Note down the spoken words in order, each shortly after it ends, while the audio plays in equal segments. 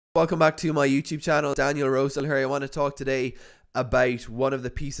Welcome back to my YouTube channel. Daniel Rosehill here. I want to talk today about one of the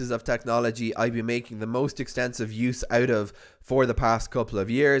pieces of technology I've been making the most extensive use out of for the past couple of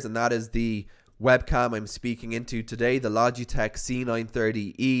years, and that is the webcam I'm speaking into today, the Logitech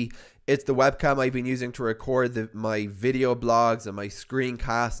C930E. It's the webcam I've been using to record my video blogs and my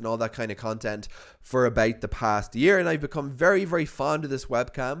screencasts and all that kind of content for about the past year, and I've become very, very fond of this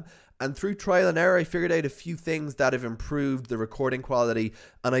webcam. And through trial and error, I figured out a few things that have improved the recording quality,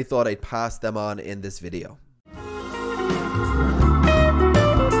 and I thought I'd pass them on in this video.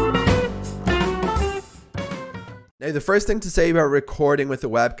 Now, the first thing to say about recording with a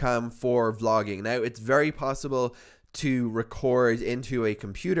webcam for vlogging. Now, it's very possible to record into a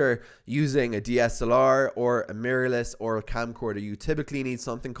computer using a DSLR or a mirrorless or a camcorder. You typically need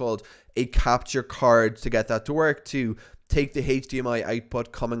something called a capture card to get that to work, to take the HDMI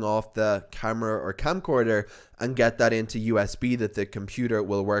output coming off the camera or camcorder and get that into USB that the computer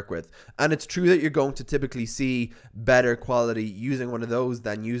will work with. And it's true that you're going to typically see better quality using one of those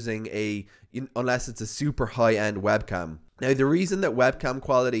than using unless it's a super high-end webcam. Now, the reason that webcam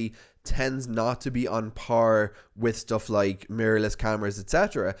quality tends not to be on par with stuff like mirrorless cameras,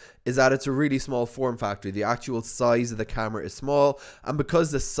 etc., is that it's a really small form factor. The actual size of the camera is small, and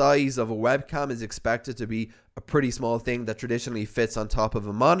because the size of a webcam is expected to be a pretty small thing that traditionally fits on top of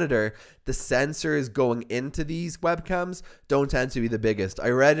a monitor, the sensors going into these webcams don't tend to be the biggest. I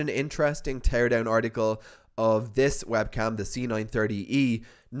read an interesting teardown article of this webcam, the C930E,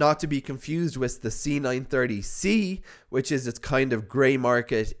 not to be confused with the C930C, which is its kind of grey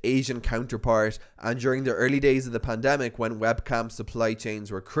market Asian counterpart. And during the early days of the pandemic, when webcam supply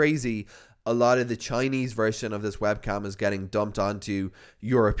chains were crazy, a lot of the Chinese version of this webcam is getting dumped onto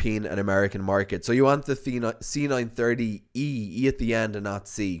European and American markets. So you want the C930E, E at the end and not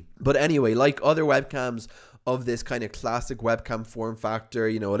C. But anyway, like other webcams of this kind of classic webcam form factor,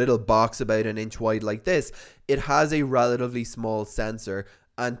 you know, a little box about an inch wide like this, it has a relatively small sensor.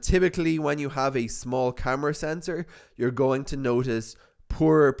 And typically when you have a small camera sensor, you're going to notice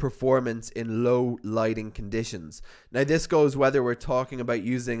poorer performance in low lighting conditions. Now, this goes whether we're talking about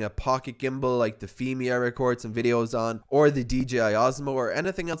using a pocket gimbal like the Fimi I record some videos on, or the DJI Osmo, or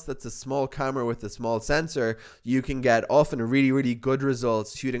anything else that's a small camera with a small sensor. You can get often really, really good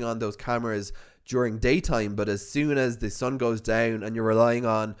results shooting on those cameras during daytime, but as soon as the sun goes down and you're relying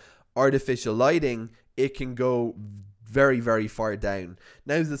on artificial lighting, it can go very, very far down.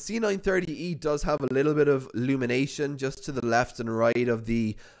 Now, the C930E does have a little bit of illumination just to the left and right of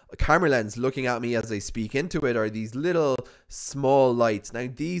the camera lens. Looking at me as I speak into it are these little small lights. Now,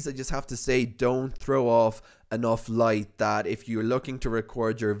 these, I just have to say, don't throw off enough light that if you're looking to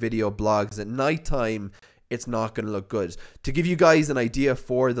record your video blogs at nighttime, it's not going to look good. To give you guys an idea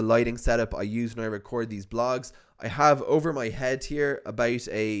for the lighting setup I use when I record these blogs, I have over my head here about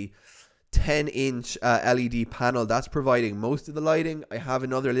a 10-inch LED panel that's providing most of the lighting. I have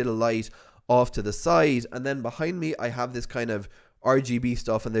another little light off to the side, and then behind me I have this kind of RGB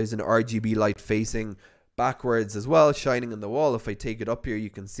stuff, and there's an RGB light facing backwards as well, shining on the wall. If I take it up here, you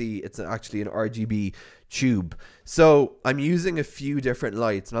can see it's actually an RGB tube. So I'm using a few different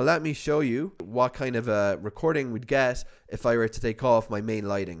lights. Now let me show you what kind of a recording we'd get if I were to take off my main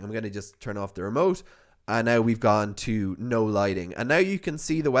lighting. I'm going to just turn off the remote, and now we've gone to no lighting, and now you can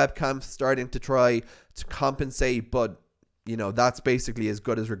see the webcam starting to try to compensate, but you know, that's basically as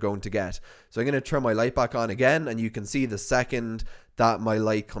good as we're going to get. So I'm going to turn my light back on again, and you can see the second that my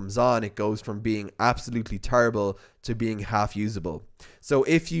light comes on, it goes from being absolutely terrible to being half usable. So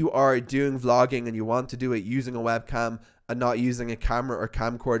if you are doing vlogging and you want to do it using a webcam and not using a camera or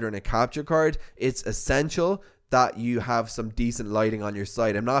camcorder and a capture card, it's essential that you have some decent lighting on your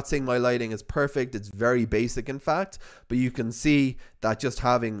site. I'm not saying my lighting is perfect, it's very basic in fact, but you can see that just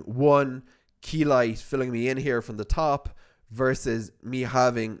having one key light filling me in here from the top versus me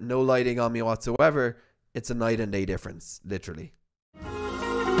having no lighting on me whatsoever, it's a night and day difference, literally.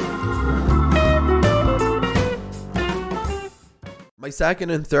 My second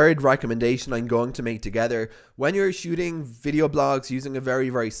and third recommendation I'm going to make together: when you're shooting video blogs using a very,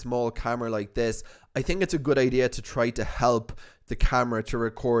 very small camera like this, I think it's a good idea to try to help the camera to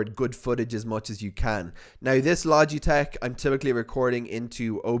record good footage as much as you can. Now, this Logitech, I'm typically recording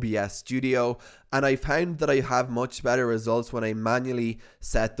into OBS Studio, and I found that I have much better results when I manually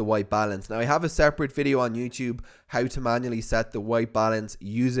set the white balance. Now, I have a separate video on YouTube how to manually set the white balance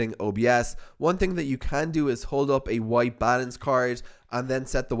using OBS. One thing that you can do is hold up a white balance card and then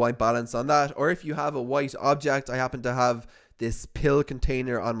set the white balance on that, or if you have a white object, I happen to have this pill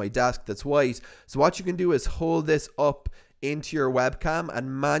container on my desk that's white, so what you can do is hold this up into your webcam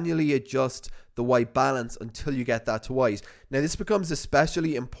and manually adjust the white balance until you get that to white. Now this becomes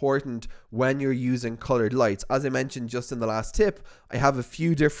especially important when you're using colored lights. As I mentioned just in the last tip, I have a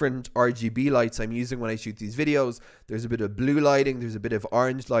few different RGB lights I'm using when I shoot these videos. There's a bit of blue lighting, there's a bit of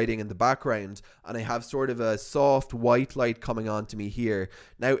orange lighting in the background, and I have sort of a soft white light coming on to me here.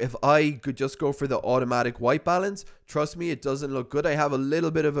 Now if I could just go for the automatic white balance, trust me, it doesn't look good. I have a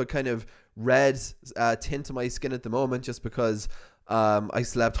little bit of a kind of red tint to my skin at the moment just because I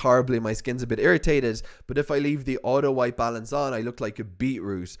slept horribly, my skin's a bit irritated, but if I leave the auto white balance on, I look like a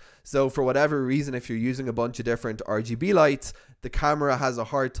beetroot. So for whatever reason, if you're using a bunch of different RGB lights, the camera has a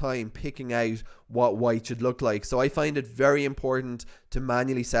hard time picking out what white should look like. So I find it very important to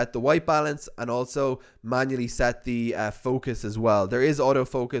manually set the white balance and also manually set the focus as well. There is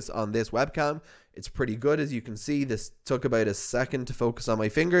autofocus on this webcam. It's pretty good, as you can see. This took about a second to focus on my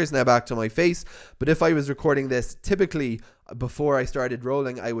fingers. Now back to my face. But if I was recording this, typically before I started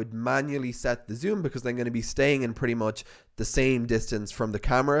rolling, I would manually set the zoom because I'm going to be staying in pretty much the same distance from the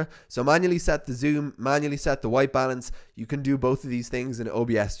camera. So manually set the zoom, manually set the white balance. You can do both of these things in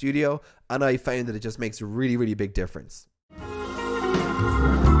OBS Studio, and I found that it just makes a really, really big difference.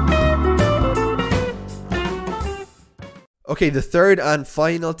 Okay, the third and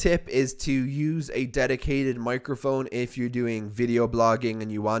final tip is to use a dedicated microphone if you're doing video blogging and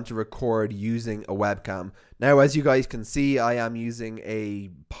you want to record using a webcam. Now, as you guys can see, I am using a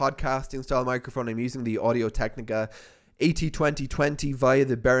podcasting style microphone. I'm using the Audio-Technica AT2020 via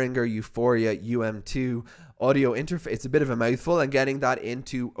the Behringer Euphoria UM2 audio interface. It's a bit of a mouthful, and getting that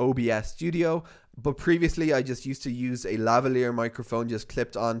into OBS Studio. But previously, I just used to use a lavalier microphone just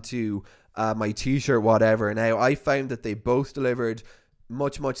clipped onto my t-shirt, whatever. Now I found that they both delivered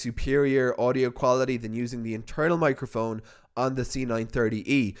much superior audio quality than using the internal microphone on the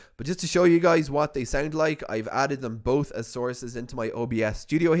C930E. But just to show you guys what they sound like, I've added them both as sources into my OBS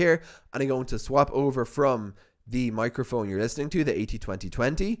Studio here, and I'm going to swap over from the microphone you're listening to, the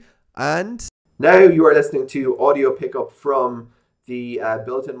AT2020, and now you are listening to audio pickup from the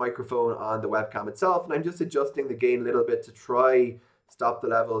built-in microphone on the webcam itself, and I'm just adjusting the gain a little bit to try stop the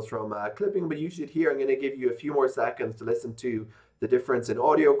levels from clipping. But you should hear, I'm going to give you a few more seconds to listen to the difference in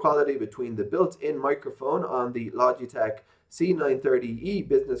audio quality between the built-in microphone on the Logitech C930E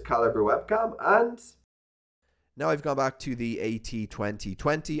business caliber webcam, and now I've gone back to the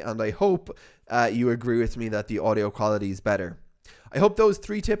AT2020, and I hope you agree with me that the audio quality is better. I hope those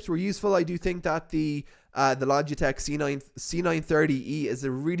three tips were useful. I do think that the Logitech C930E is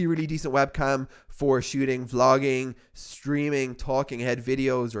a really decent webcam for shooting, vlogging, streaming, talking head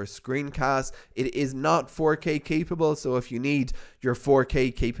videos, or screencasts. It is not 4K capable, so if you need your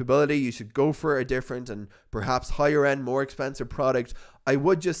 4K capability, you should go for a different and perhaps higher end, more expensive product. I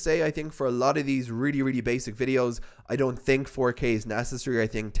would just say, I think for a lot of these really basic videos, I don't think 4K is necessary. I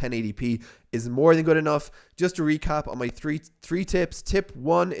think 1080p is more than good enough. Just to recap on my three tips. Tip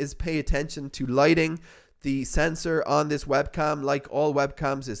 1 is pay attention to lighting. The sensor on this webcam, like all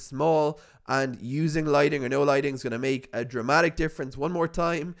webcams, is small, and using lighting or no lighting is going to make a dramatic difference. One more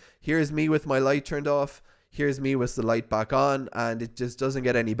time, here's me with my light turned off. Here's me with the light back on, and it just doesn't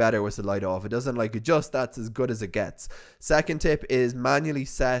get any better with the light off. It doesn't like adjust. That's as good as it gets. Second tip is manually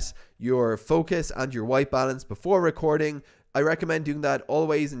set your focus and your white balance before recording. I recommend doing that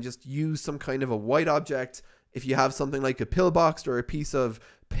always, and just use some kind of a white object. If you have something like a pillbox or a piece of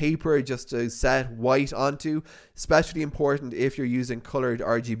paper just to set white onto, especially important if you're using colored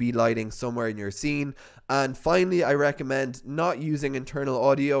RGB lighting somewhere in your scene. And finally, I recommend not using internal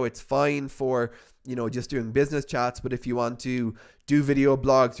audio. It's fine for, you know, just doing business chats, but if you want to do video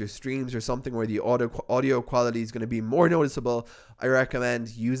blogs or streams or something where the audio quality is going to be more noticeable, I recommend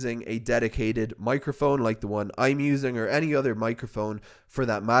using a dedicated microphone like the one I'm using, or any other microphone for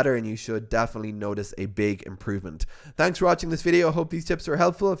that matter, and you should definitely notice a big improvement. Thanks for watching this video. I hope these tips are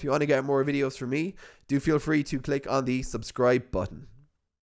helpful. If you want to get more videos from me, do feel free to click on the subscribe button.